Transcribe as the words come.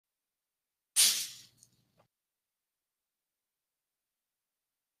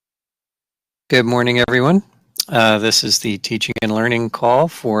Good morning, everyone. This is the Teaching and Learning call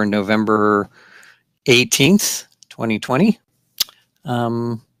for November 18th, 2020.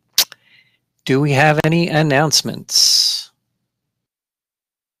 Do we have any announcements?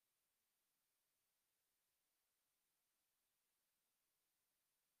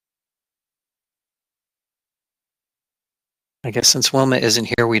 I guess since Wilma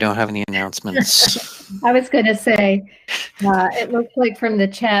isn't here, we don't have any announcements. I was going to say, it looks like from the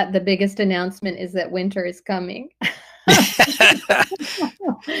chat, the biggest announcement is that winter is coming. So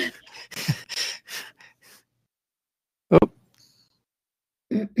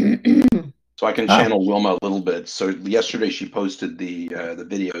I can channel Wilma a little bit. So yesterday she posted the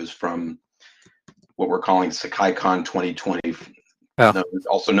videos from what we're calling SakaiCon 2020,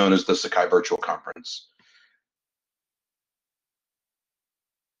 also known as the Sakai Virtual Conference.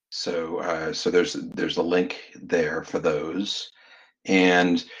 So there's a link there for those,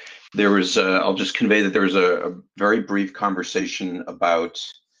 and there was I'll just convey that there was a very brief conversation about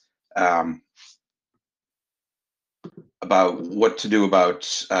what to do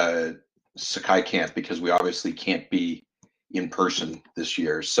about Sakai Camp, because we obviously can't be in person this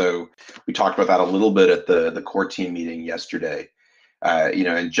year. So we talked about that a little bit at the core team meeting yesterday,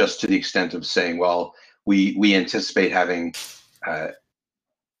 and just to the extent of saying, well, we anticipate having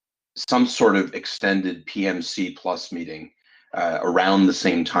some sort of extended PMC plus meeting around the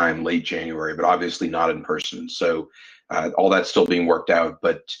same time, late January, but obviously not in person. So all that's still being worked out,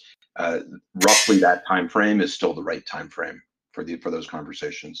 but roughly that time frame is still the right time frame for those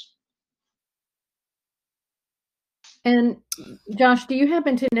conversations. And Josh, do you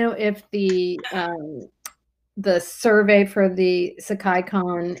happen to know if the survey for the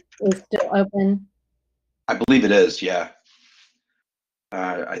SakaiCon is still open? I believe it is, yeah.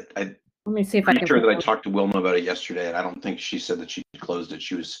 Let me see if I'm I can. sure that I talked to Wilma about it yesterday, and I don't think she said that she closed it.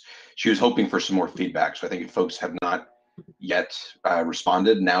 She was hoping for some more feedback. So I think if folks have not yet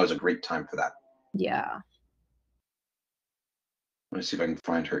responded, now is a great time for that. Yeah. Let me see if I can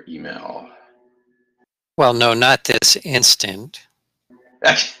find her email. Well, no, not this instant.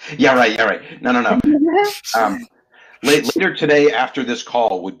 Yeah, right. No. Later today, after this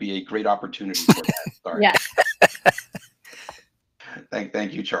call, would be a great opportunity for that. Sorry. Yeah.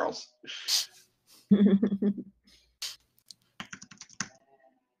 Thank you, Charles. Yeah,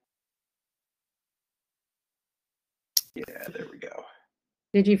 there we go.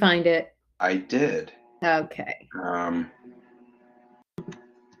 Did you find it? I did. Okay.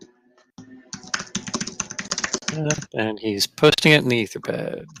 And he's posting it in the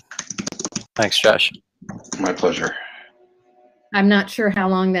Etherpad. Thanks, Josh. My pleasure. I'm not sure how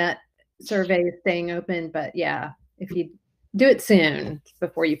long that survey is staying open, but yeah, if you do it soon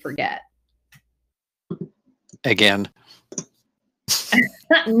before you forget. Again.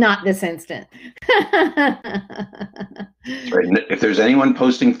 Not this instant. That's right. If there's anyone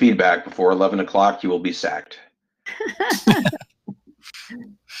posting feedback before 11 o'clock, you will be sacked.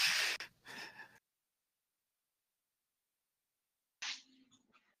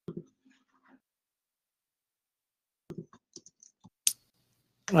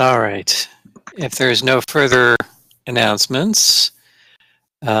 All right. If there's no further announcements,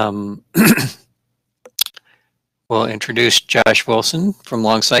 we'll introduce Josh Wilson from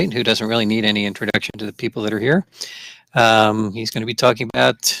Longsight, who doesn't really need any introduction to the people that are here. He's going to be talking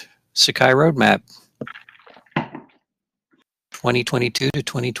about Sakai Roadmap 2022 to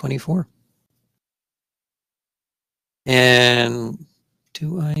 2024. And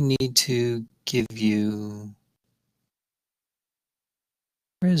do I need to give you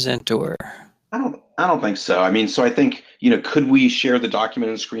presenter? I don't think so. I mean, so I think, could we share the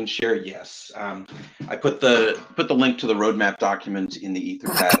document and screen share? Yes. I put the link to the roadmap document in the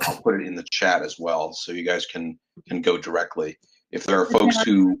Etherpad. I'll put it in the chat as well, so you guys can go directly. If there are folks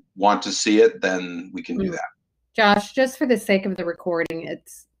who want to see it, then we can do that. Josh, just for the sake of the recording,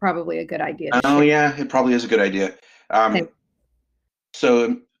 it's probably a good idea. Yeah, it probably is a good idea.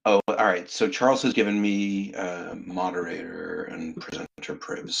 So, all right. So Charles has given me moderator and presenter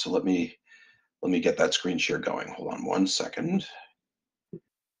privs. So let me get that screen share going. Hold on 1 second.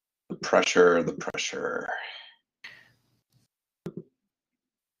 The pressure.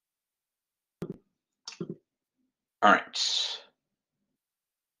 All right.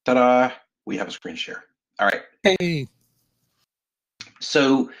 Ta-da! We have a screen share. All right. Hey.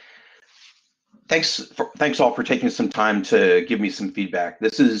 So thanks all for taking some time to give me some feedback.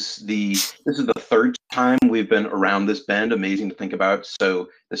 This is the third time we've been around this bend. Amazing to think about. So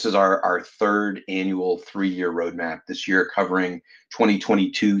this is our third annual 3-year roadmap this year, covering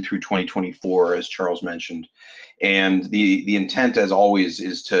 2022 through 2024, as Charles mentioned. And the intent, as always,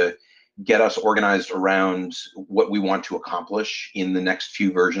 is to get us organized around what we want to accomplish in the next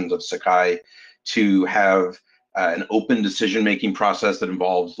few versions of Sakai, to have an open decision-making process that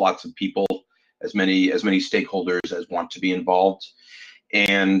involves lots of people, as many stakeholders as want to be involved,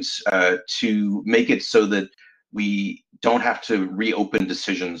 and to make it so that we don't have to reopen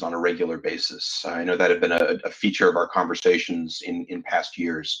decisions on a regular basis. I know that had been a feature of our conversations in past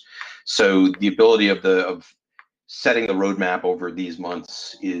years. So the ability of setting the roadmap over these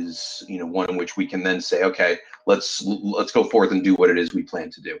months is, one in which we can then say, okay, let's go forth and do what it is we plan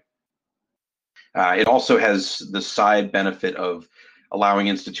to do. It also has the side benefit of allowing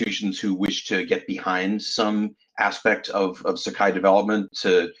institutions who wish to get behind some aspect of Sakai development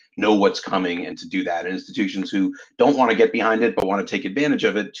to know what's coming and to do that, and institutions who don't want to get behind it but want to take advantage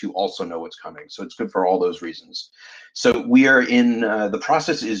of it to also know what's coming. So it's good for all those reasons. So we are in, the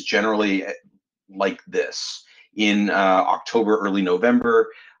process is generally like this. In October, early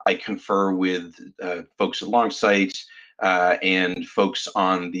November, I confer with folks at Longsight and folks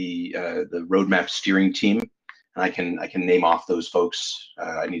on the roadmap steering team. And I can name off those folks.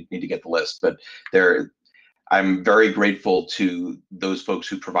 I need to get the list, but I'm very grateful to those folks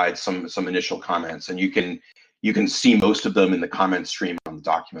who provide some initial comments, and you can see most of them in the comment stream on the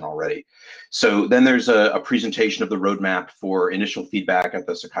document already. So then there's a presentation of the roadmap for initial feedback at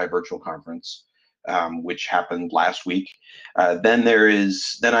the Sakai Virtual Conference, which happened last week. Then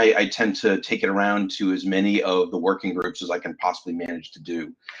I tend to take it around to as many of the working groups as I can possibly manage to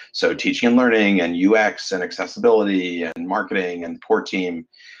do. So teaching and learning, and UX, and accessibility, and marketing, and core team,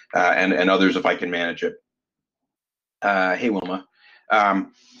 and others if I can manage it. Hey, Wilma.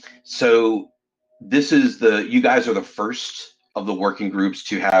 So this is you guys are the first of the working groups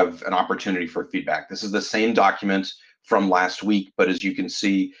to have an opportunity for feedback. This is the same document from last week, but as you can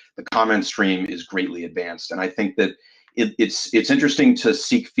see, the comment stream is greatly advanced. And I think that it's interesting to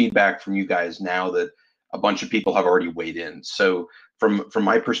seek feedback from you guys now that a bunch of people have already weighed in. So from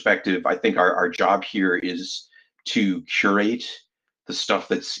my perspective, I think our job here is to curate the stuff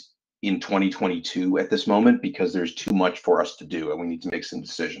that's in 2022 at this moment, because there's too much for us to do and we need to make some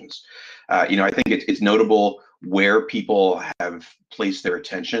decisions. I think it's notable where people have placed their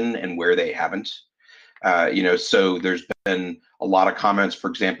attention and where they haven't. So there's been a lot of comments, for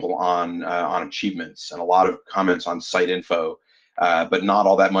example, on achievements, and a lot of comments on site info, but not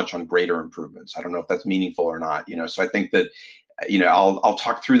all that much on grader improvements. I don't know if that's meaningful or not. So I think that I'll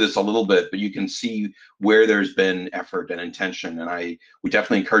talk through this a little bit, but you can see where there's been effort and intention, and we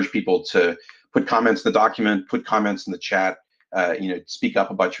definitely encourage people to put comments in the document, put comments in the chat, speak up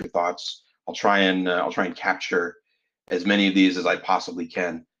about your thoughts. I'll try and capture as many of these as I possibly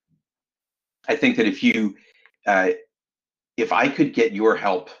can. I think that if I could get your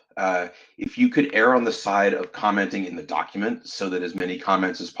help, if you could err on the side of commenting in the document so that as many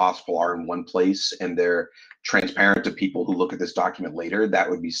comments as possible are in one place and they're transparent to people who look at this document later, that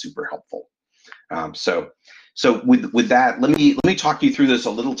would be super helpful. So with that, let me talk you through this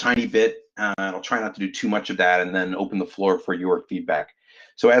a little tiny bit. I'll try not to do too much of that, and then open the floor for your feedback.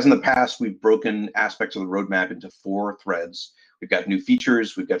 So as in the past, we've broken aspects of the roadmap into 4 threads. We've got new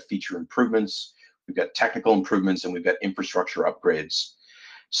features, we've got feature improvements, we've got technical improvements, and we've got infrastructure upgrades.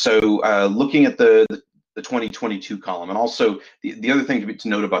 So looking at the 2022 column, and also the other thing to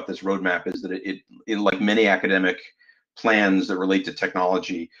note about this roadmap is that it like many academic plans that relate to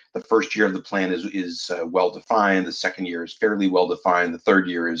technology, the first year of the plan is well defined, the second year is fairly well defined, the third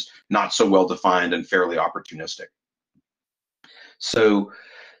year is not so well defined and fairly opportunistic.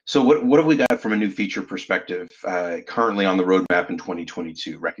 So what have we got from a new feature perspective currently on the roadmap in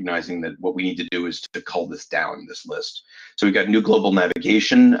 2022, recognizing that what we need to do is to cull this down, this list. So we've got new global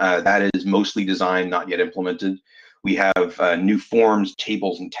navigation, that is mostly designed, not yet implemented. We have new forms,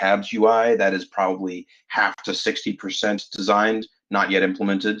 tables, and tabs UI, that is probably half to 60% designed, not yet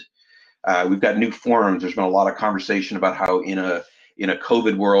implemented. We've got new forums. There's been a lot of conversation about how in a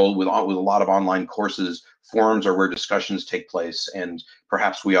COVID world with a lot of online courses, forums are where discussions take place, and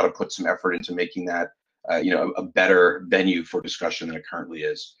perhaps we ought to put some effort into making that a better venue for discussion than it currently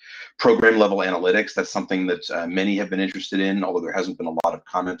is. Program level analytics, that's something that many have been interested in, although there hasn't been a lot of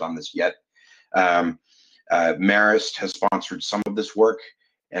comment on this yet. Marist has sponsored some of this work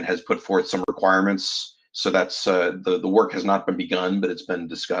and has put forth some requirements. So that's the work has not been begun, but it's been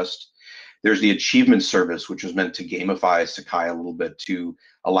discussed. There's the achievement service, which was meant to gamify Sakai a little bit to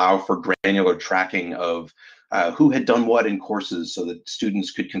allow for granular tracking of who had done what in courses, so that students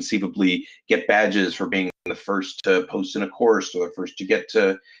could conceivably get badges for being the first to post in a course or the first to get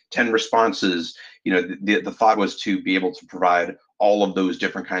to 10 responses. The thought was to be able to provide all of those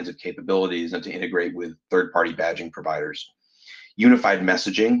different kinds of capabilities and to integrate with third-party badging providers. Unified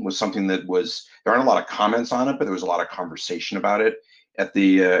messaging was something that there aren't a lot of comments on it, but there was a lot of conversation about it at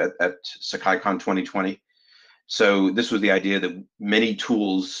the at SakaiCon 2020. So this was the idea that many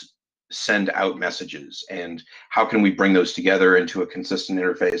tools send out messages, and how can we bring those together into a consistent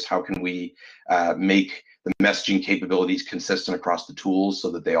interface? How can we make the messaging capabilities consistent across the tools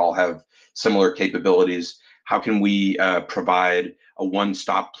so that they all have similar capabilities? How can we provide a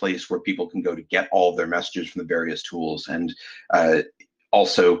one-stop place where people can go to get all of their messages from the various tools? And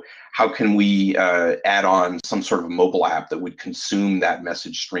also, how can we add on some sort of mobile app that would consume that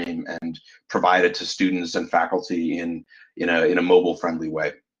message stream and provide it to students and faculty in a mobile-friendly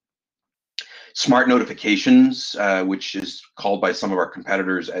way? Smart notifications, which is called by some of our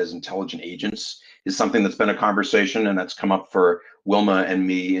competitors as intelligent agents, is something that's been a conversation, and that's come up for Wilma and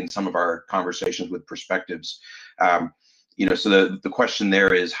me in some of our conversations with perspectives. So the question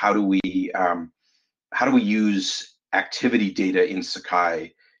there is, how do we use activity data in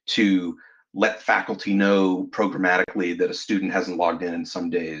Sakai to let faculty know programmatically that a student hasn't logged in some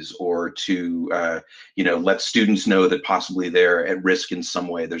days, or to let students know that possibly they're at risk in some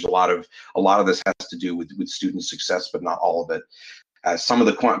way. There's a lot of this has to do with student success, but not all of it. Some of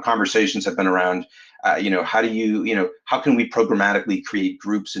the conversations have been around, how can we programmatically create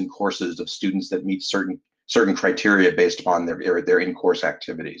groups and courses of students that meet certain criteria based upon their in-course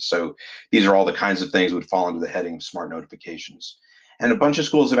activities. So these are all the kinds of things that would fall under the heading of smart notifications. And a bunch of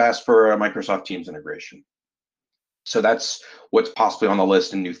schools have asked for Microsoft Teams integration. So that's what's possibly on the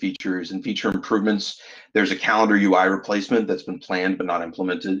list in new features and feature improvements. There's a calendar UI replacement that's been planned but not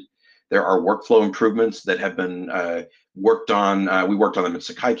implemented. There are workflow improvements that have been worked on. We worked on them at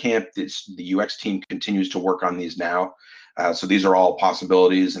Sakai Camp. The UX team continues to work on these now. So these are all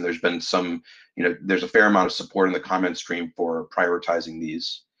possibilities, and there's been there's a fair amount of support in the comment stream for prioritizing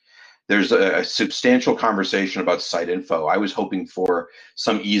these. There's a substantial conversation about site info. I was hoping for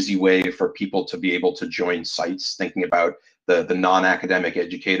some easy way for people to be able to join sites, thinking about the non-academic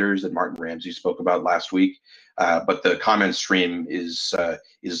educators that Martin Ramsey spoke about last week. But the comment stream is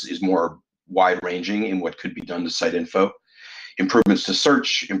more wide-ranging in what could be done to site info. Improvements to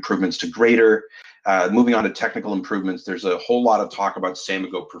search, improvements to grader. Moving on to technical improvements, there's a whole lot of talk about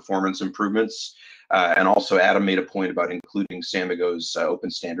Samigo performance improvements. And also Adam made a point about including Samigo's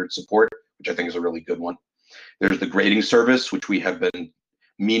open standard support, which I think is a really good one. There's the grading service, which we have been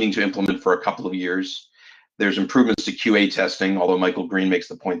meaning to implement for a couple of years. There's improvements to QA testing, although Michael Green makes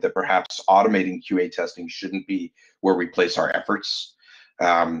the point that perhaps automating QA testing shouldn't be where we place our efforts,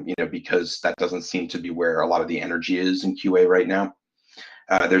 because that doesn't seem to be where a lot of the energy is in QA right now.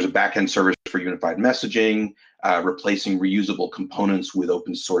 There's a backend service for unified messaging, replacing reusable components with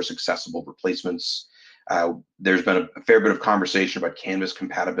open source accessible replacements. There's been a fair bit of conversation about Canvas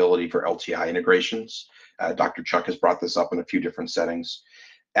compatibility for LTI integrations. Dr. Chuck has brought this up in a few different settings.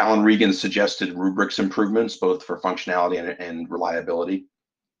 Alan Regan suggested rubrics improvements, both for functionality and reliability.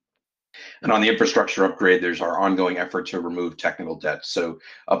 And on the infrastructure upgrade, there's our ongoing effort to remove technical debt. So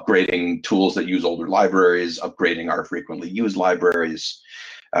upgrading tools that use older libraries, upgrading our frequently used libraries,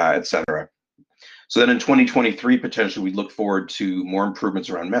 et cetera. So then in 2023, potentially we look forward to more improvements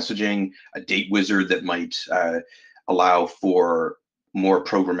around messaging, a date wizard that might allow for more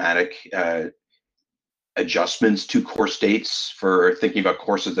programmatic adjustments to course dates for thinking about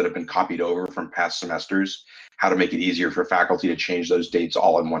courses that have been copied over from past semesters, how to make it easier for faculty to change those dates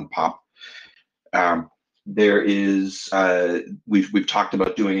all in one pop. There is, we've talked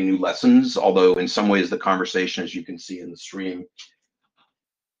about doing new lessons, although in some ways the conversation, as you can see in the stream,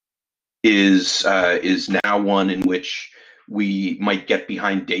 is now one in which we might get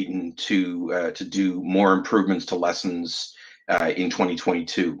behind Dayton to do more improvements to lessons in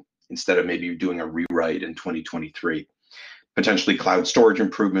 2022 instead of maybe doing a rewrite in 2023. Potentially cloud storage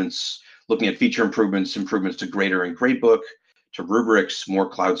improvements, looking at feature improvements, improvements to Grader and Gradebook, to rubrics, more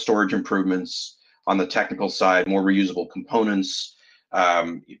cloud storage improvements. On the technical side, more reusable components,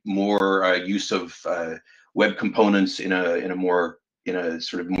 more use of web components in a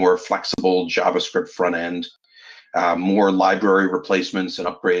sort of more flexible JavaScript front end, more library replacements and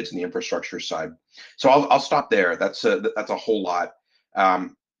upgrades in the infrastructure side. So I'll stop there. That's a whole lot.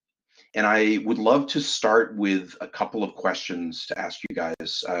 And I would love to start with a couple of questions to ask you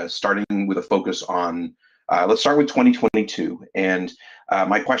guys, starting with a focus on, let's start with 2022. And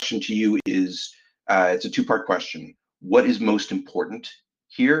my question to you is, it's a two-part question. What is most important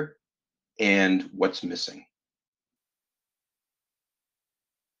here and what's missing?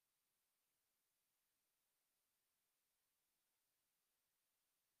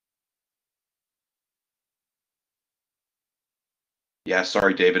 Yeah,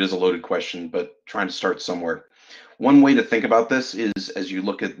 sorry, Dave. It is a loaded question, but trying to start somewhere. One way to think about this is as you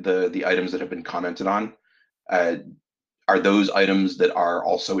look at the items that have been commented on, uh, are those items that are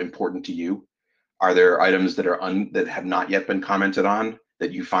also important to you? Are there items that that have not yet been commented on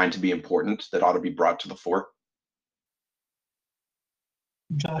that you find to be important that ought to be brought to the fore?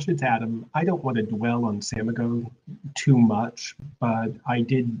 Josh, it's Adam. I don't want to dwell on Samigo too much, but I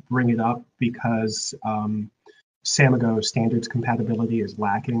did bring it up because Samigo standards compatibility is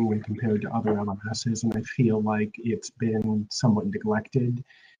lacking when compared to other LMSs, and I feel like it's been somewhat neglected.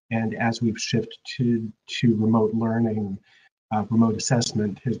 And as we've shifted to remote learning, remote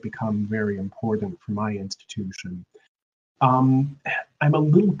assessment has become very important for my institution. I'm a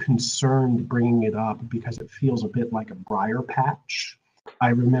little concerned bringing it up because it feels a bit like a briar patch. I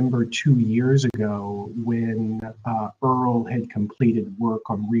remember 2 years ago when Earl had completed work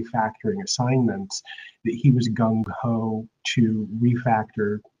on refactoring assignments, that he was gung-ho to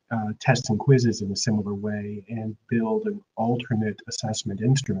refactor tests and quizzes in a similar way and build an alternate assessment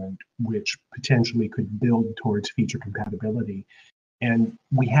instrument which potentially could build towards feature compatibility. And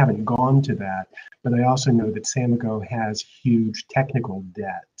we haven't gone to that, but I also know that Samigo has huge technical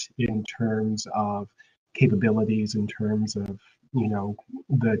debt in terms of capabilities, in terms of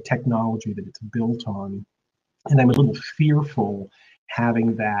the technology that it's built on. And I'm a little fearful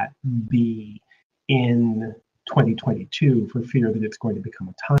having that be in 2022 for fear that it's going to become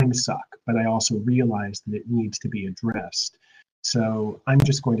a time suck. But I also realize that it needs to be addressed. So I'm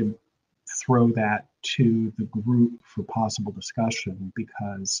just going to throw that to the group for possible discussion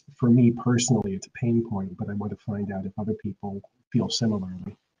because for me personally, it's a pain point, but I want to find out if other people feel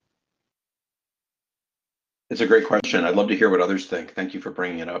similarly. It's a great question. I'd love to hear what others think. Thank you for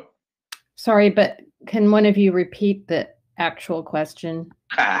bringing it up. Sorry, but can one of you repeat the actual question?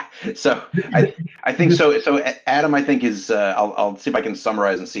 So I think so. So Adam, I think is I'll see if I can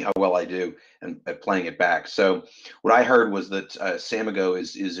summarize and see how well I do and at playing it back. So what I heard was that Samigo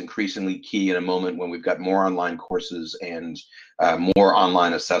is increasingly key in a moment when we've got more online courses and more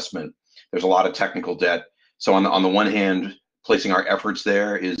online assessment. There's a lot of technical debt. So on the one hand, placing our efforts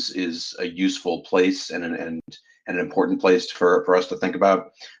there is a useful place and an important place for us to think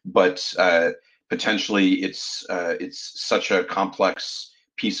about. But potentially, it's such a complex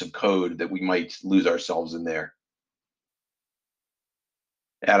piece of code that we might lose ourselves in there.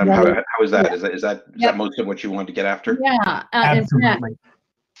 Adam, Right. how is that? Yeah. Is that Yep. most of what you wanted to get after? Yeah, Absolutely.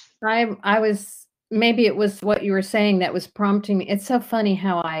 I was, maybe it was what you were saying that was prompting me. It's so funny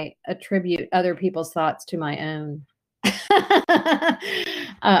how I attribute other people's thoughts to my own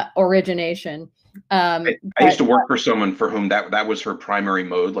origination. I used to work for someone for whom that was her primary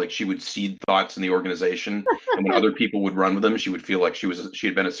mode. Like she would seed thoughts in the organization, and when other people would run with them, she would feel like she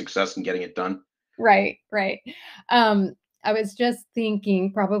had been a success in getting it done. Right. I was just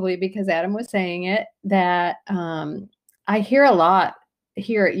thinking, probably because Adam was saying it, that I hear a lot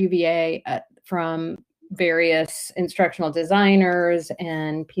here at UVA from various instructional designers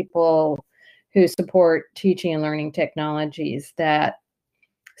and people who support teaching and learning technologies that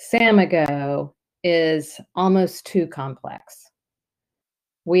Samigo is almost too complex.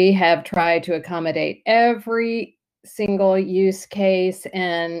 We have tried to accommodate every single use case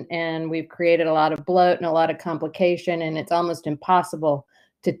and we've created a lot of bloat and a lot of complication, and it's almost impossible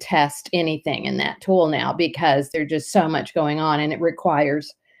to test anything in that tool now because there's just so much going on, and it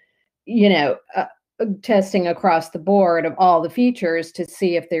requires testing across the board of all the features to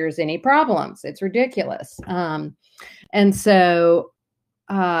see if there's any problems. It's ridiculous. And so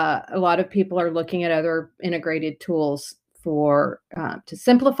a lot of people are looking at other integrated tools for to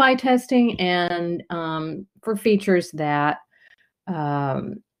simplify testing and for features that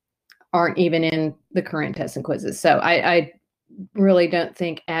aren't even in the current tests and quizzes. So I really don't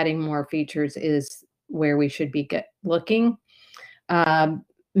think adding more features is where we should be looking.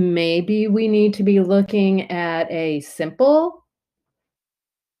 Maybe we need to be looking at a simple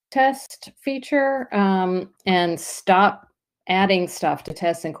test feature and stop adding stuff to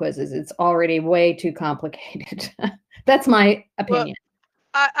tests and quizzes. It's already way too complicated. That's my opinion.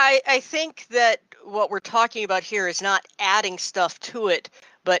 Well, I think that what we're talking about here is not adding stuff to it,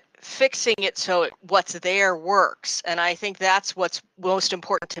 but fixing it so what's there works. And I think that's what's most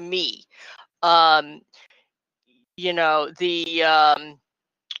important to me.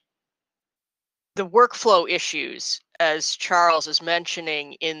 The workflow issues, as Charles is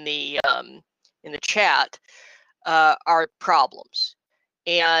mentioning in the chat, are problems,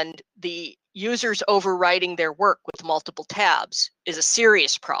 and the users overwriting their work with multiple tabs is a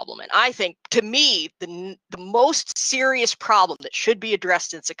serious problem. And I think, to me, the most serious problem that should be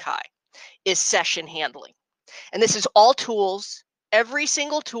addressed in Sakai is session handling. And this is all tools, every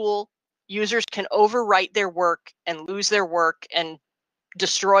single tool, users can overwrite their work and lose their work and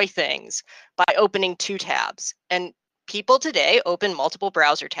destroy things by opening 2 tabs. And people today open multiple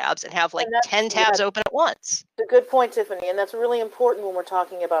browser tabs and have like 10 tabs open at once. A good point, Tiffany, and that's really important when we're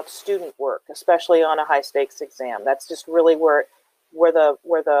talking about student work, especially on a high stakes exam. That's just really where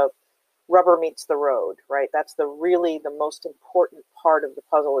the rubber meets the road, right? That's really the most important part of the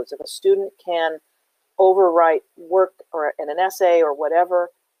puzzle, is if a student can overwrite work or in an essay or whatever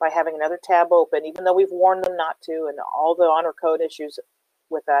by having another tab open, even though we've warned them not to, and all the honor code issues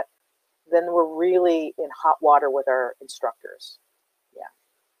with that, then we're really in hot water with our instructors. Yeah.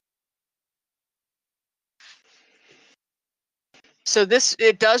 So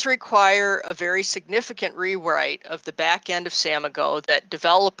it does require a very significant rewrite of the back end of Samigo that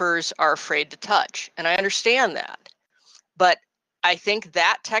developers are afraid to touch. And I understand that. But I think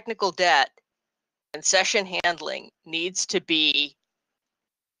that technical debt and session handling needs to be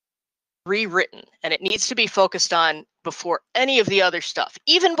rewritten, and it needs to be focused on before any of the other stuff,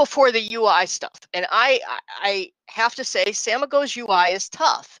 even before the UI stuff. And I have to say, Samigo's UI is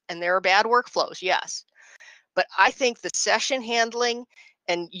tough, and there are bad workflows, yes. But I think the session handling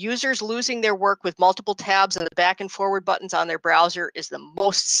and users losing their work with multiple tabs and the back and forward buttons on their browser is the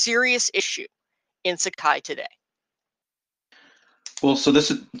most serious issue in Sakai today. Well, so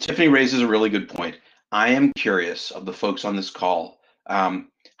Tiffany raises a really good point. I am curious of the folks on this call,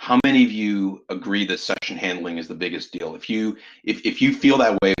 how many of you agree that session handling is the biggest deal? If you feel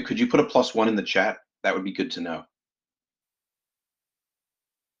that way, could you put a +1 in the chat? That would be good to know.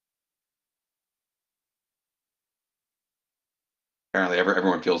 Apparently,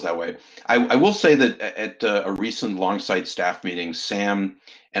 everyone feels that way. I will say that at a recent Longsight staff meeting, Sam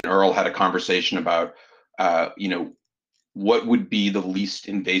and Earl had a conversation about, what would be the least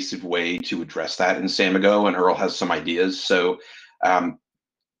invasive way to address that in Samigo, and Earl has some ideas. So,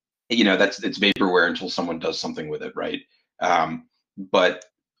 it's vaporware until someone does something with it, right? But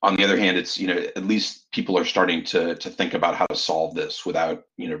on the other hand, it's at least people are starting to think about how to solve this without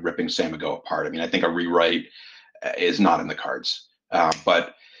ripping Samigo apart. I mean, I think a rewrite is not in the cards.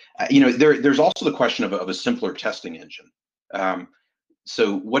 But there's also the question of a simpler testing engine.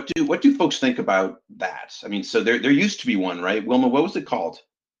 So what do folks think about that? I mean, so there used to be one, right? Wilma, what was it called?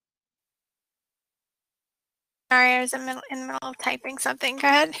 Sorry, I was in the middle of typing something. Go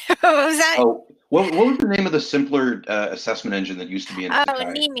ahead. What was that? Oh, what was the name of the simpler assessment engine that used to be in Sakai?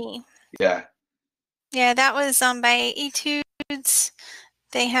 NEMI. Yeah. Yeah, that was by Etudes.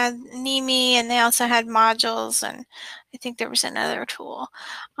 They had NEMI, and they also had modules, and I think there was another tool.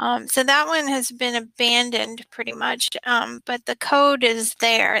 So that one has been abandoned pretty much, but the code is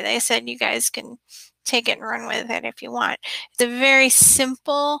there. They said you guys can take it and run with it if you want. It's a very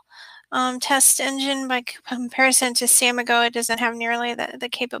simple test engine by comparison to Samigo. It doesn't have nearly the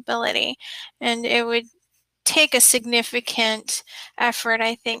capability, and it would take a significant effort,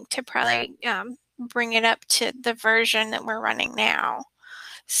 I think, to probably bring it up to the version that we're running now.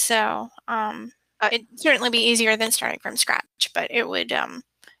 So it'd certainly be easier than starting from scratch, but it would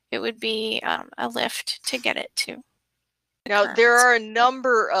be a lift to get it to. Now, there are a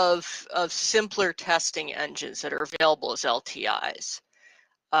number of simpler testing engines that are available as LTIs.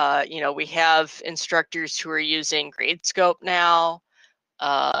 We have instructors who are using Gradescope now.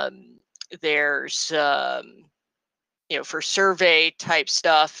 There's, for survey type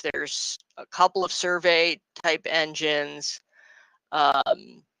stuff, there's a couple of survey type engines.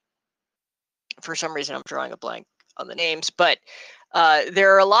 For some reason, I'm drawing a blank on the names, but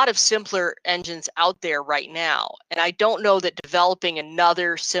there are a lot of simpler engines out there right now. And I don't know that developing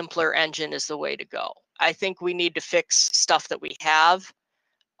another simpler engine is the way to go. I think we need to fix stuff that we have.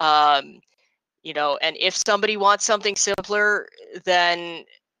 And if somebody wants something simpler, then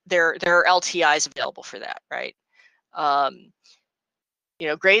there are LTIs available for that, right?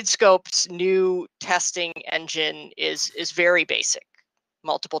 Gradescope's new testing engine is very basic,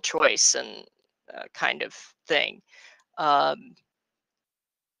 multiple choice and kind of thing. But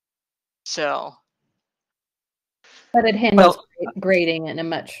it handles grading in a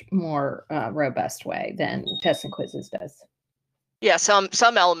much more robust way than Tests and Quizzes does. Yeah, some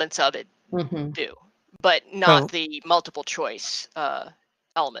elements of it do, but not the multiple choice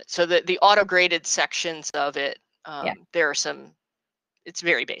element. So the auto-graded sections of it, there are some. It's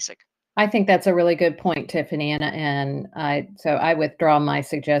very basic. I think that's a really good point, Tiffany, and I withdraw my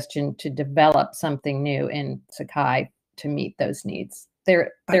suggestion to develop something new in Sakai to meet those needs.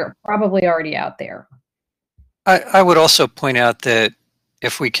 They're probably already out there. I would also point out that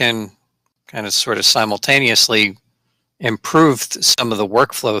if we can kind of sort of simultaneously improve some of the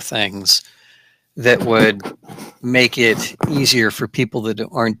workflow things that would make it easier for people that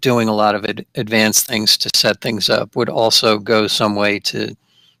aren't doing a lot of advanced things to set things up would also go some way to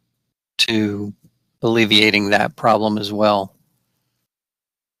alleviating that problem as well.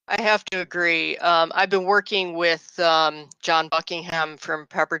 I have to agree. I've been working with John Buckingham from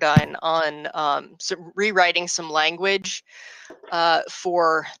Pepperdine on rewriting some language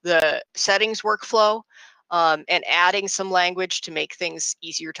for the settings workflow, and adding some language to make things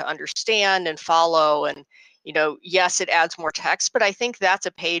easier to understand and follow. And, you know, yes, it adds more text, but I think that's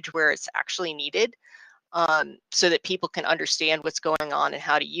a page where it's actually needed, so that people can understand what's going on and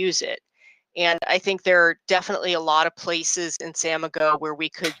how to use it. And I think there are definitely a lot of places in Samigo where we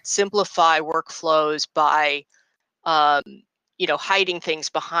could simplify workflows by, you know, hiding things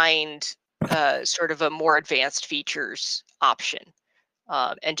behind sort of a more advanced features option,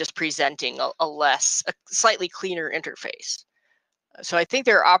 and just presenting a slightly cleaner interface. So I think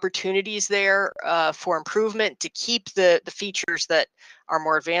there are opportunities there for improvement to keep the features that our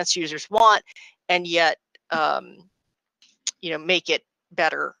more advanced users want, and yet, you know, make it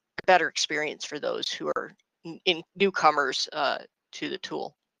a better experience for those who are newcomers to the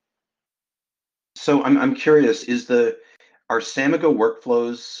tool. So I'm curious, are Samigo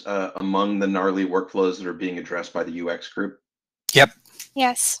workflows among the gnarly workflows that are being addressed by the UX group? Yep.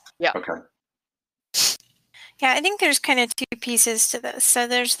 Yes. Yeah. Okay. Yeah, I think there's kind of two pieces to this. So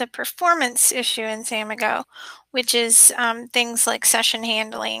there's the performance issue in Samigo, which is things like session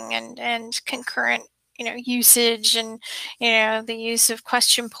handling and concurrent, you know, usage, and, you know, the use of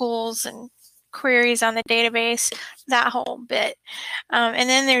question pools and queries on the database, that whole bit. And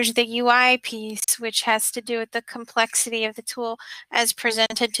then there's the UI piece, which has to do with the complexity of the tool as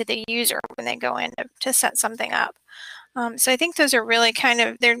presented to the user when they go in to set something up. So I think those are really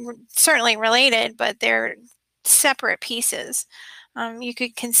they're certainly related, but they're separate pieces. You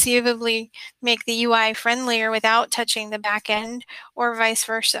could conceivably make the UI friendlier without touching the back end, or vice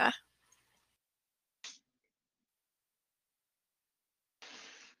versa.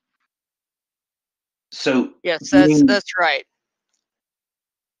 So yes, that's right.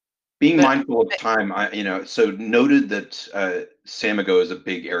 Being But mindful of time, so noted that Samigo is a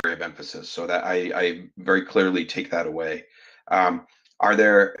big area of emphasis, so that I very clearly take that away. Are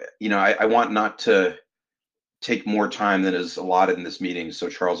there, I want not to take more time than is allotted in this meeting. So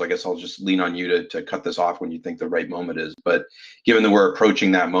Charles, I guess I'll just lean on you to cut this off when you think the right moment is. But given that we're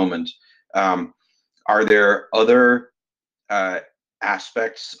approaching that moment, are there other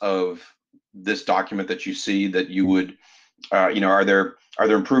aspects of this document that you see that you would, are there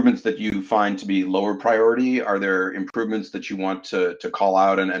improvements that you find to be lower priority? Are there improvements that you want to call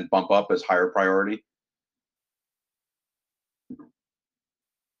out and bump up as higher priority?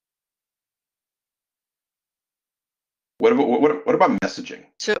 What about messaging?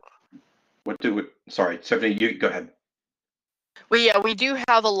 so Sorry, Stephanie, you go ahead. Well, yeah, we do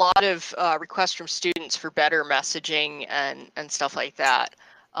have a lot of requests from students for better messaging and stuff like that.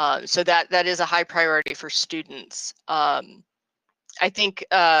 So that is a high priority for students. I think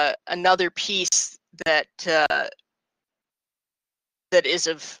another piece that that is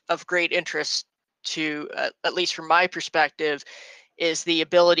of great interest to, at least from my perspective, is the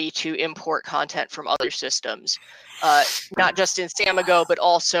ability to import content from other systems, not just in Samigo, but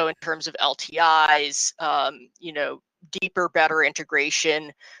also in terms of LTIs, deeper, better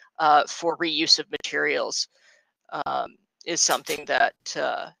integration for reuse of materials, is something that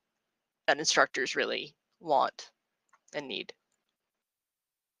that instructors really want and need.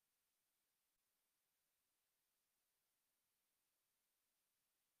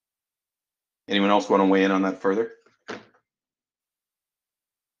 Anyone else want to weigh in on that further?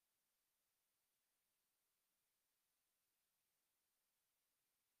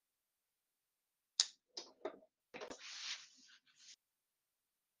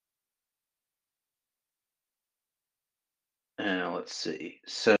 Let's see.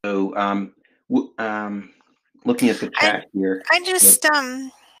 So, looking at the chat here. I just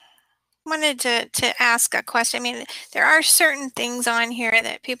wanted to ask a question. I mean, there are certain things on here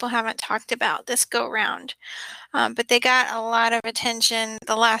that people haven't talked about this go round, but they got a lot of attention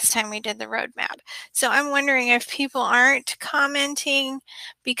the last time we did the roadmap. So I'm wondering if people aren't commenting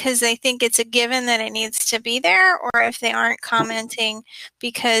because they think it's a given that it needs to be there, or if they aren't commenting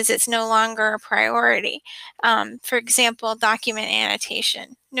because it's no longer a priority. For example, document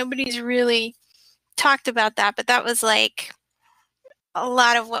annotation. Nobody's really talked about that, but that was like a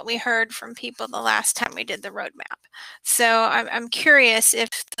lot of what we heard from people the last time we did the roadmap. So I'm curious if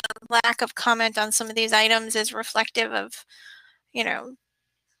the lack of comment on some of these items is reflective of,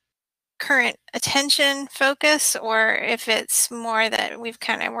 current attention focus, or if it's more that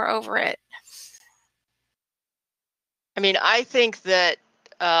we're over it. I mean, I think that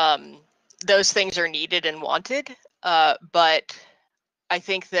those things are needed and wanted, but I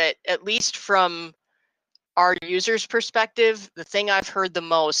think that at least from our users' perspective, the thing I've heard the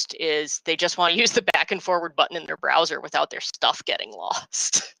most is they just want to use the back and forward button in their browser without their stuff getting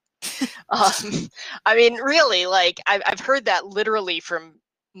lost. I mean, really, like I've heard that literally from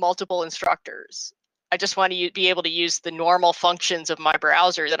multiple instructors. I just want to be able to use the normal functions of my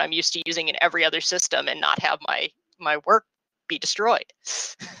browser that I'm used to using in every other system and not have my work be destroyed.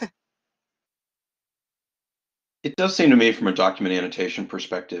 It does seem to me, from a document annotation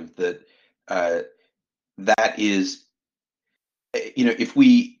perspective, that that is, if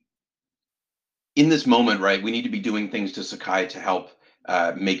we, in this moment, right, we need to be doing things to Sakai to help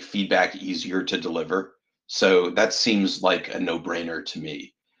make feedback easier to deliver. So that seems like a no-brainer to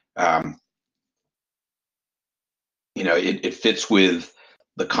me. It fits with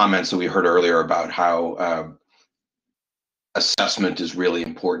the comments that we heard earlier about how assessment is really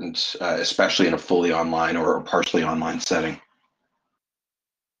important, especially in a fully online or a partially online setting.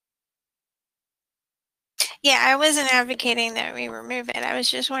 Yeah, I wasn't advocating that we remove it. I was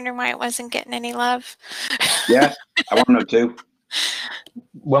just wondering why it wasn't getting any love. Yeah, I want to know too.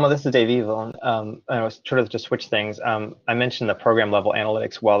 Well, this is Dave Evil. I was sort of to switch things. I mentioned the program level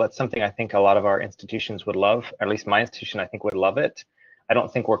analytics. Well, that's something I think a lot of our institutions would love. At least my institution, I think, would love it. I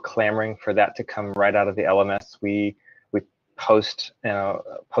don't think we're clamoring for that to come right out of the LMS. We post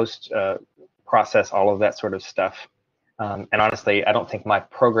process all of that sort of stuff. And honestly, I don't think my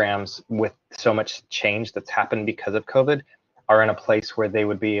programs, with so much change that's happened because of COVID, are in a place where they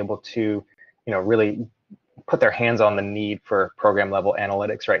would be able to, really put their hands on the need for program level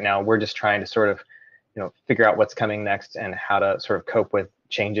analytics right now. We're just trying to sort of, figure out what's coming next and how to sort of cope with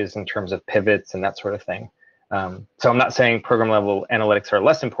changes in terms of pivots and that sort of thing. So I'm not saying program level analytics are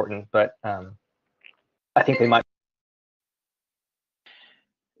less important, but I think they might.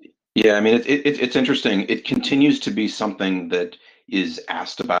 Yeah, I mean, it's interesting. It continues to be something that is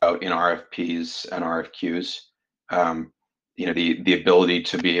asked about in RFPs and RFQs. The ability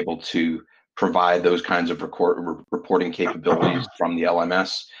to be able to provide those kinds of reporting capabilities from the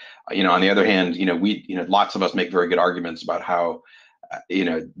LMS. On the other hand, lots of us make very good arguments about how,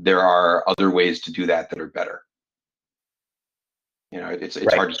 there are other ways to do that are better. It's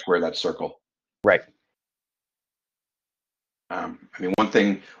Right. hard to square that circle. Right. I mean, one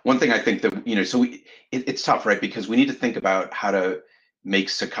thing I think that, so it's tough, right? Because we need to think about how to make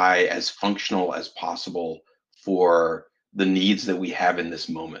Sakai as functional as possible for the needs that we have in this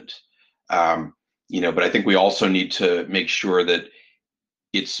moment. But I think we also need to make sure that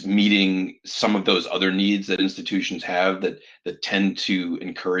it's meeting some of those other needs that institutions have that tend to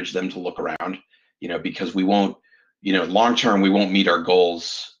encourage them to look around, because we won't, long term, we won't meet our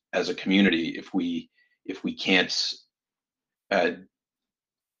goals as a community if we can't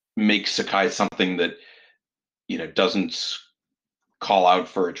make Sakai something that, doesn't call out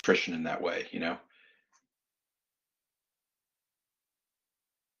for attrition in that way,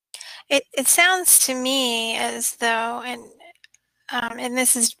 It sounds to me as though, and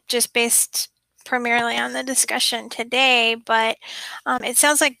this is just based primarily on the discussion today, but it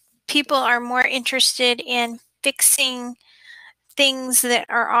sounds like people are more interested in fixing things that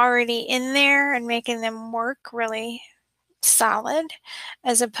are already in there and making them work really solid,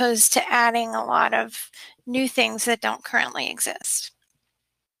 as opposed to adding a lot of new things that don't currently exist.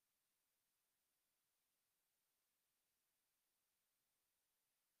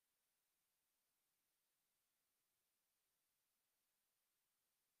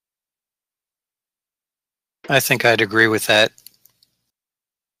 I think I'd agree with that.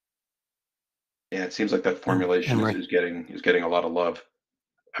 Yeah, it seems like that formulation is getting a lot of love.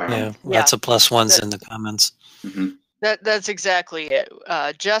 Yeah, lots of plus ones in the comments. Mm-hmm. That's exactly it.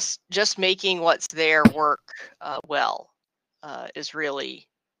 Just making what's there work well is really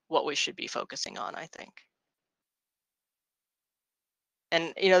what we should be focusing on, I think.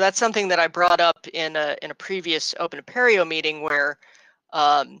 And that's something that I brought up in a previous Open Apereo meeting where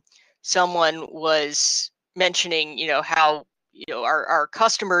someone was mentioning how our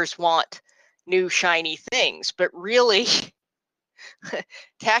customers want new shiny things, but really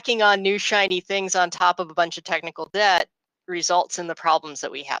tacking on new shiny things on top of a bunch of technical debt results in the problems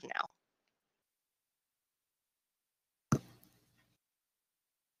that we have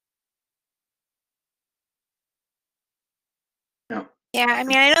now. Yeah, I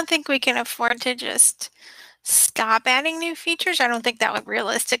mean, I don't think we can afford to just stop adding new features. I don't think that would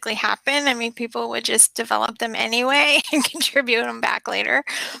realistically happen. I mean, people would just develop them anyway and contribute them back later.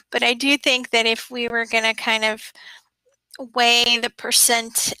 But I do think that if we were going to kind of weigh the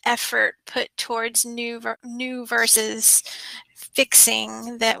percent effort put towards new versus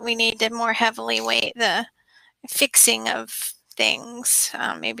fixing, that we need to more heavily weight the fixing of things,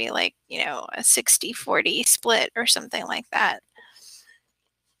 maybe like, you know, a 60-40 split or something like that.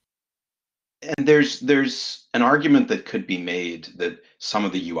 And there's an argument that could be made that some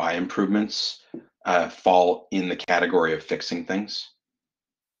of the UI improvements fall in the category of fixing things,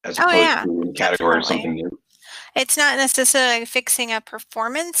 as Oh opposed yeah, to in the category of definitely. something new. It's not necessarily fixing a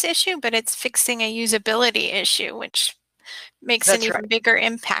performance issue, but it's fixing a usability issue, which makes an That's even right. bigger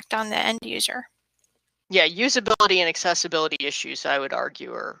impact on the end user. Yeah, usability and accessibility issues, I would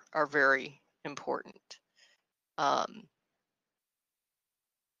argue, are very important.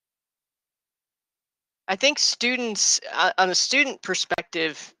 I think students, on a student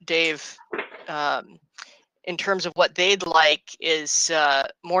perspective, Dave, in terms of what they'd like is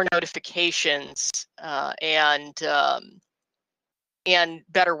more notifications and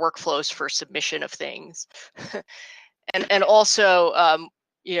better workflows for submission of things, and also,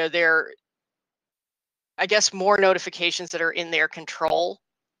 you know, I guess more notifications that are in their control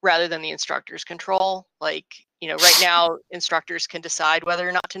rather than the instructor's control. Like, you know, right now instructors can decide whether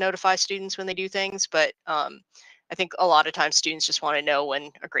or not to notify students when they do things, but I think a lot of times students just want to know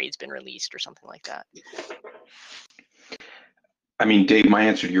when a grade's been released or something like that. I mean, Dave, my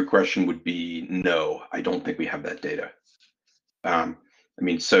answer to your question would be no. I don't think we have that data. I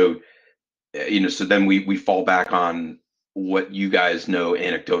mean, so so then we fall back on what you guys know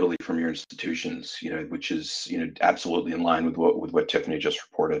anecdotally from your institutions, which is absolutely in line with what Tiffany just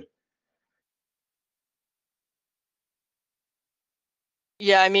reported.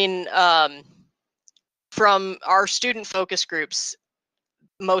 Yeah, I mean, from our student focus groups,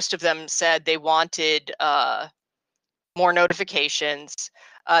 most of them said they wanted more notifications.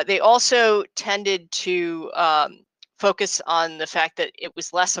 They also tended to focus on the fact that it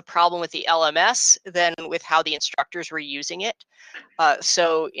was less a problem with the LMS than with how the instructors were using it.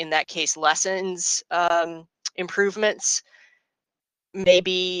 So in that case, lessons improvements may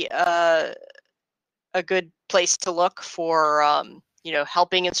be a good place to look for,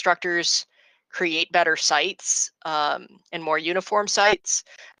 helping instructors create better sites and more uniform sites.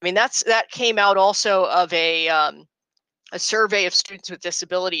 I mean, that came out also of a survey of students with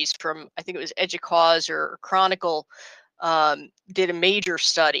disabilities from, I think it was EDUCAUSE or Chronicle, did a major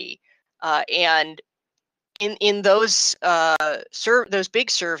study, and in those those big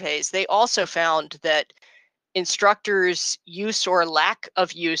surveys, they also found that instructors' use or lack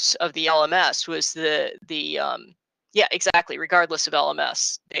of use of the LMS was yeah, exactly, regardless of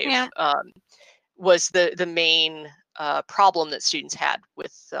LMS, Dave, Yeah. was the main problem that students had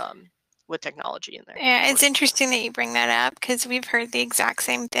with technology in there. Yeah, it's interesting that you bring that up because we've heard the exact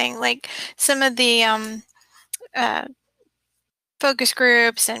same thing. Like some of the focus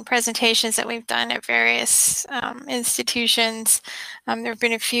groups and presentations that we've done at various institutions, there have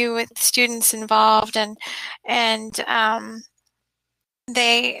been a few with students involved, and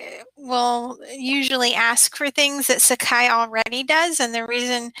they will usually ask for things that Sakai already does, and the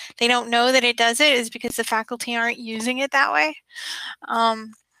reason they don't know that it does it is because the faculty aren't using it that way.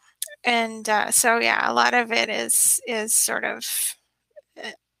 So yeah, a lot of it is sort of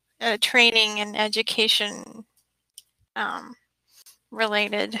training and education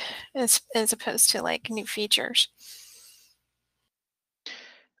related as opposed to like new features.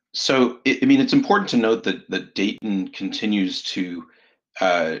 So, I mean, it's important to note that Dayton continues to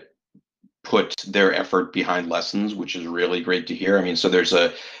put their effort behind lessons, which is really great to hear. I mean, so there's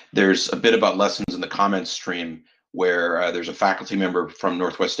a bit about lessons in the comments stream where there's a faculty member from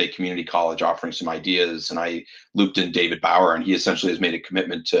Northwest State Community College offering some ideas, and I looped in David Bauer, and he essentially has made a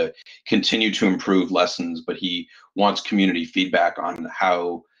commitment to continue to improve lessons, but he wants community feedback on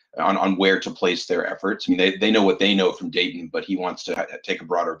how on where to place their efforts. I mean, they know what they know from Dayton, but he wants to take a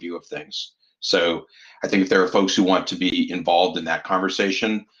broader view of things. So I think if there are folks who want to be involved in that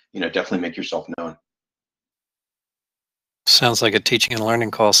conversation, definitely make yourself known. Sounds like a teaching and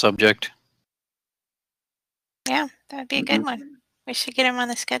learning call subject. Yeah, that'd be a good one. We should get him on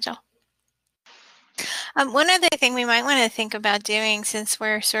the schedule. One other thing we might want to think about doing, since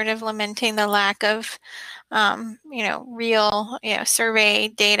we're sort of lamenting the lack of, real, survey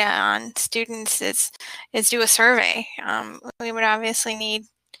data on students, is do a survey. We would obviously need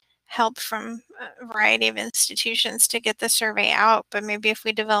help from a variety of institutions to get the survey out, but maybe if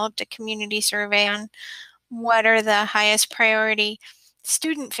we developed a community survey on what are the highest priority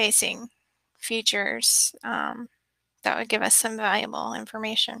student-facing features, that would give us some valuable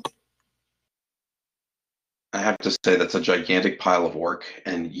information. I have to say that's a gigantic pile of work,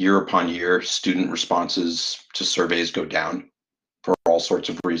 and year upon year, student responses to surveys go down for all sorts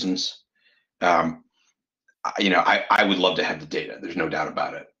of reasons. Um, I would love to have the data. There's no doubt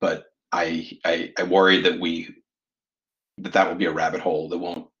about it, but I worry that that will be a rabbit hole that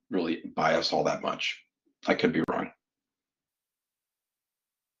won't really buy us all that much. I could be wrong.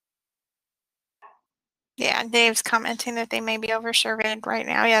 Yeah, Dave's commenting that they may be over-surveyed right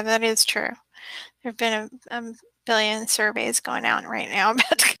now. Yeah, that is true. There have been a billion surveys going out right now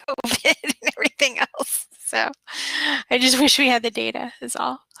about COVID and everything else. So I just wish we had the data is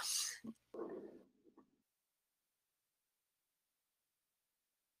all.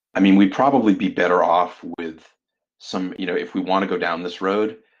 I mean, we'd probably be better off with some, if we want to go down this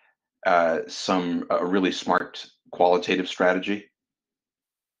road, a really smart qualitative strategy.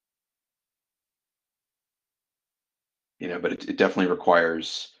 But it definitely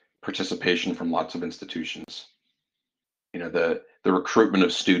requires participation from lots of institutions. The recruitment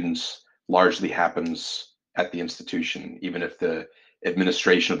of students largely happens at the institution, even if the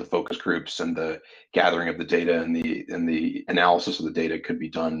administration of the focus groups and the gathering of the data and the analysis of the data could be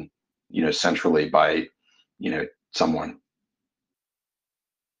done, centrally by, someone.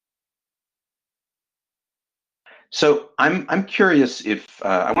 So I'm curious if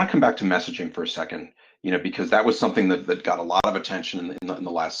I want to come back to messaging for a second, because that was something that got a lot of attention in the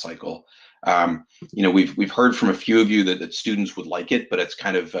last cycle. We've heard from a few of you that students would like it, but it's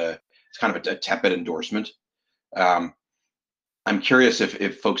kind of a tepid endorsement. I'm curious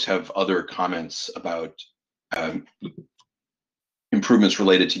if folks have other comments about improvements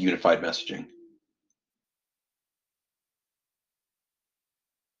related to unified messaging.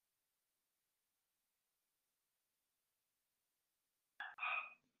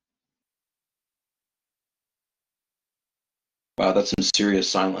 Wow, that's some serious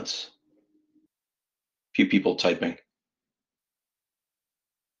silence. Few people typing.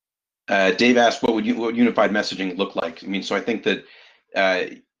 Dave asked, what would unified messaging look like? I mean, so I think that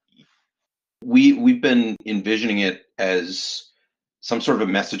we've been envisioning it as some sort of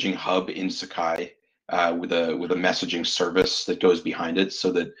a messaging hub in Sakai with a messaging service that goes behind it,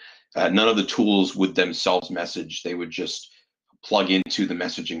 so that none of the tools would themselves message; they would just plug into the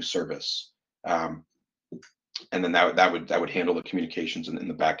messaging service, and then that would handle the communications in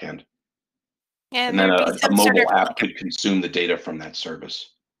the back end. Yeah, And then there'd be a some sort mobile of app could consume the data from that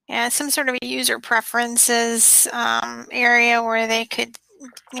service. yeah, some sort of a user preferences area where they could,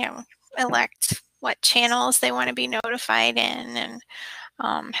 elect what channels they want to be notified in and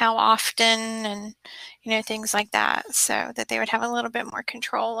how often and, things like that, so that they would have a little bit more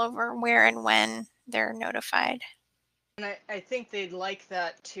control over where and when they're notified. And I think they'd like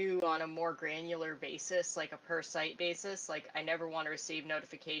that too on a more granular basis, like a per site basis. Like I never want to receive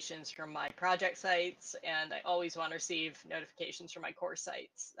notifications from my project sites, and I always want to receive notifications from my core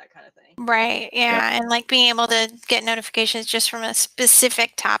sites, that kind of thing. Right, yeah, and like being able to get notifications just from a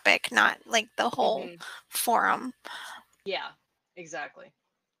specific topic, not like the whole forum. Yeah, exactly.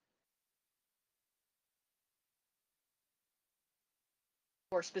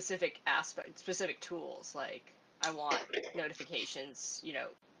 Or specific aspects, specific tools, like I want notifications,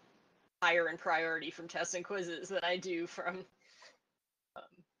 higher in priority from tests and quizzes than I do from,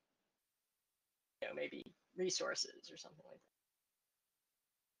 maybe resources or something like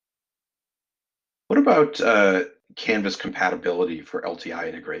that. What about Canvas compatibility for LTI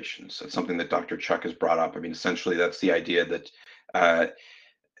integrations? That's something that Dr. Chuck has brought up. I mean, essentially, that's the idea that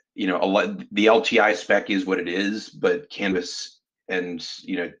the LTI spec is what it is, but Canvas and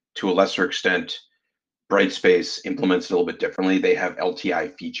to a lesser extent, Brightspace implements it a little bit differently. They have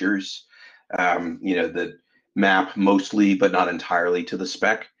LTI features, that map mostly but not entirely to the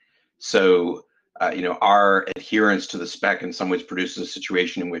spec. So, our adherence to the spec in some ways produces a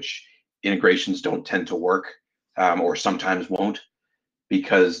situation in which integrations don't tend to work, or sometimes won't,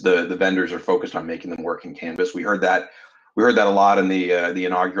 because the vendors are focused on making them work in Canvas. We heard that a lot in the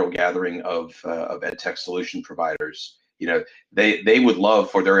inaugural gathering of EdTech solution providers. They would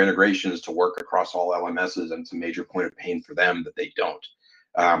love for their integrations to work across all LMSs, and it's a major point of pain for them that they don't.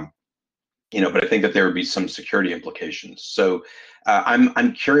 But I think that there would be some security implications. So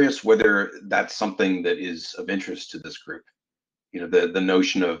I'm curious whether that's something that is of interest to this group. The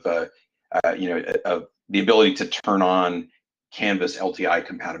notion of of the ability to turn on Canvas LTI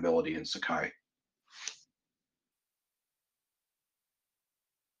compatibility in Sakai.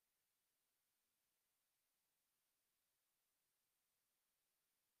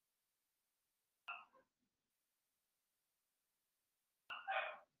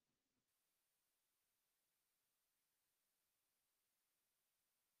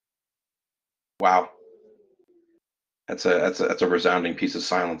 Wow. That's a resounding piece of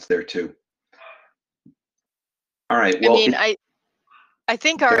silence there too. All right. I Well, mean, I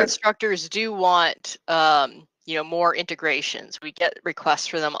think our instructors do want more integrations. We get requests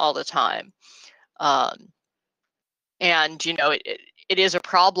for them all the time. And it is a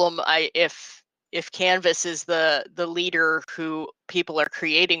problem if Canvas is the leader who people are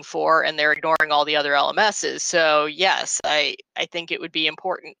creating for and they're ignoring all the other LMSs. So yes, I think it would be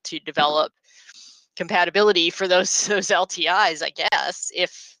important to develop compatibility for those LTIs, I guess,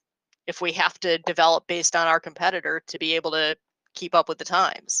 if we have to develop based on our competitor to be able to keep up with the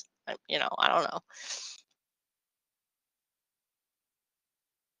times. I don't know.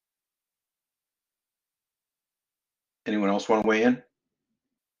 anyone else want to weigh in?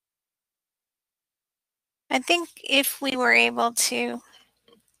 I think if we were able to,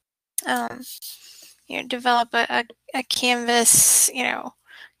 develop a Canvas,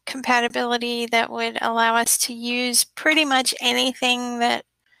 compatibility that would allow us to use pretty much anything that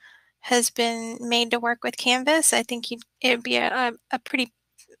has been made to work with Canvas, I think it would be a pretty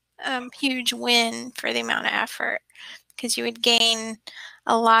huge win for the amount of effort, because you would gain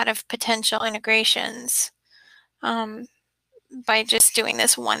a lot of potential integrations by just doing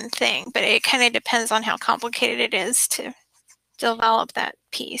this one thing. But it kind of depends on how complicated it is to develop that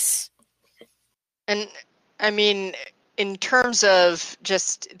piece. And I mean, in terms of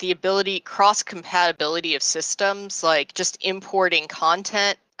just the ability, cross-compatibility of systems, like just importing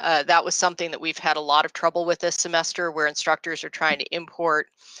content, that was something that we've had a lot of trouble with this semester, where instructors are trying to import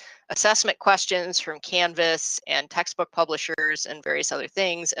assessment questions from Canvas and textbook publishers and various other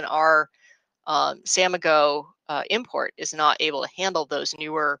things, and our Samigo import is not able to handle those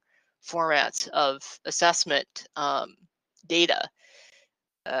newer formats of assessment data,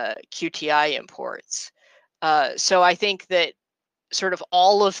 QTI imports. So I think that sort of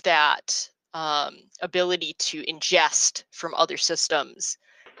all of that ability to ingest from other systems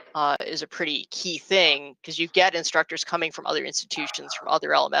is a pretty key thing, because you get instructors coming from other institutions, from other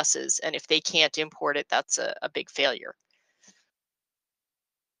LMSs, and if they can't import it, that's a big failure.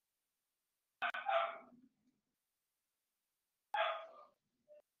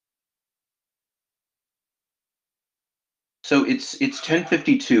 So it's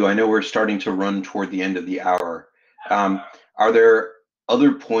 10:52. I know we're starting to run toward the end of the hour. Are there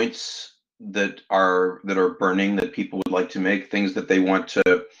other points that are burning that people would like to make? Things that they want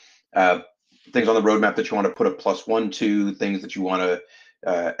to, things on the roadmap that you want to put a +1 to, things that you want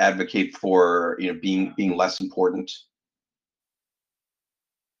to advocate for, being less important?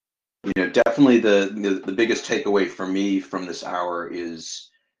 Definitely the biggest takeaway for me from this hour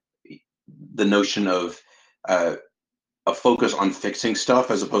is the notion of a focus on fixing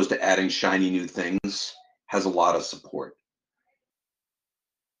stuff as opposed to adding shiny new things has a lot of support.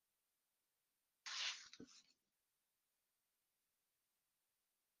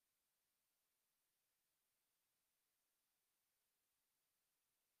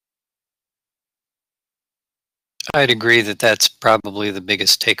 I'd agree that that's probably the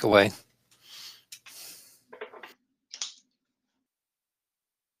biggest takeaway.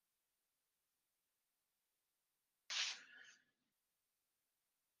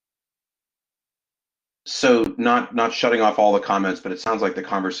 So not shutting off all the comments, but it sounds like the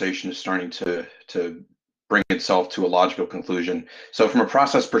conversation is starting to bring itself to a logical conclusion. So from a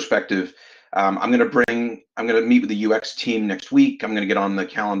process perspective, I'm going to meet with the UX team next week. I'm going to get on the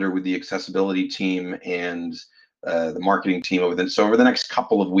calendar with the accessibility team and the marketing team over the next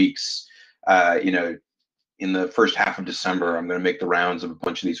couple of weeks. In the first half of December, I'm going to make the rounds of a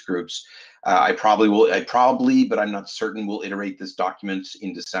bunch of these groups. I probably, but I'm not certain, will iterate this document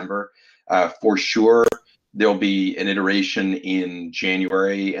in December. For sure, there'll be an iteration in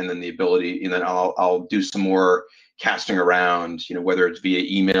January, and then the ability, and then I'll do some more casting around, whether it's via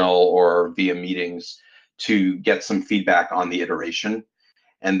email or via meetings, to get some feedback on the iteration.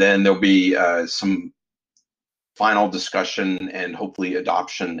 And then there'll be some final discussion and hopefully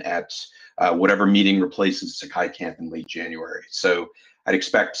adoption at whatever meeting replaces Sakai Camp in late January. So I'd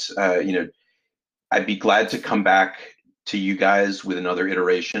expect, I'd be glad to come back to you guys with another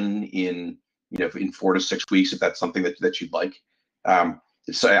iteration in 4 to 6 weeks, if that's something that you'd like.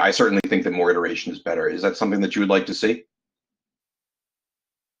 So I certainly think that more iteration is better. Is that something that you would like to see?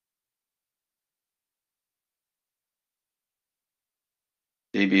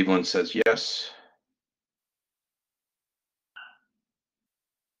 Dave Evelyn says yes.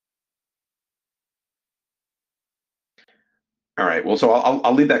 All right. Well, so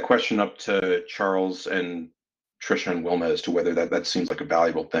I'll leave that question up to Charles and Trisha and Wilma as to whether that seems like a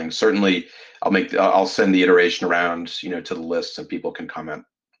valuable thing. Certainly, I'll send the iteration around, to the list, and people can comment.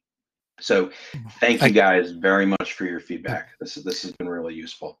 So thank I you guys very much for your feedback. This has been really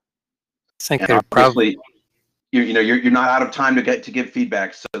useful. think And they're probably. obviously, you're not out of time to give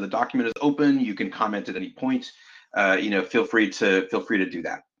feedback. So the document is open. You can comment at any point. Feel free to do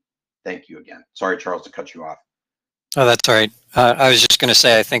that. Thank you again. Sorry, Charles, to cut you off. Oh, that's all right. I was just going to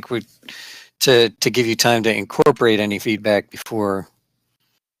say, I think to give you time to incorporate any feedback before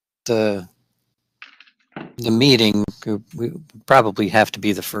the meeting, we probably have to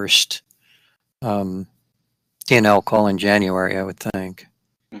be the first T&L call in January, I would think.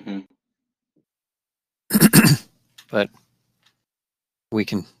 Mm-hmm. But we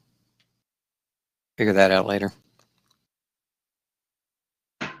can figure that out later.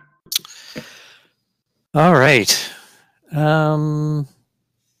 All right.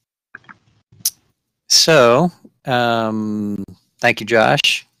 Thank you,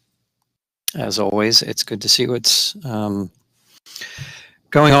 Josh. As always, it's good to see what's going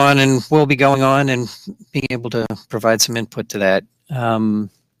on and will be going on, and being able to provide some input to that.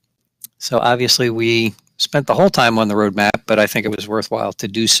 So obviously, we spent the whole time on the roadmap, but I think it was worthwhile to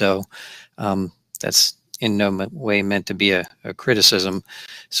do so. That's in no way meant to be a criticism.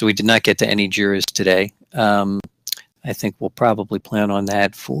 So we did not get to any JIRAs today. I think we'll probably plan on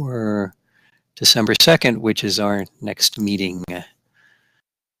that for December 2nd, which is our next meeting.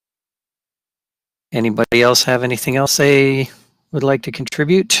 Anybody else have anything else they would like to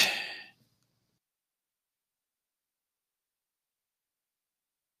contribute?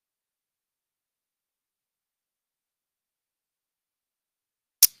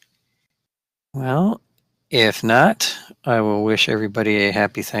 Well, if not, I will wish everybody a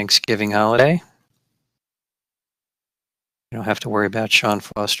happy Thanksgiving holiday. You don't have to worry about Sean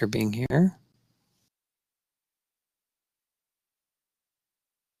Foster being here.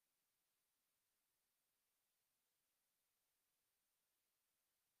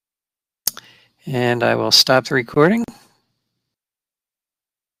 And I will stop the recording.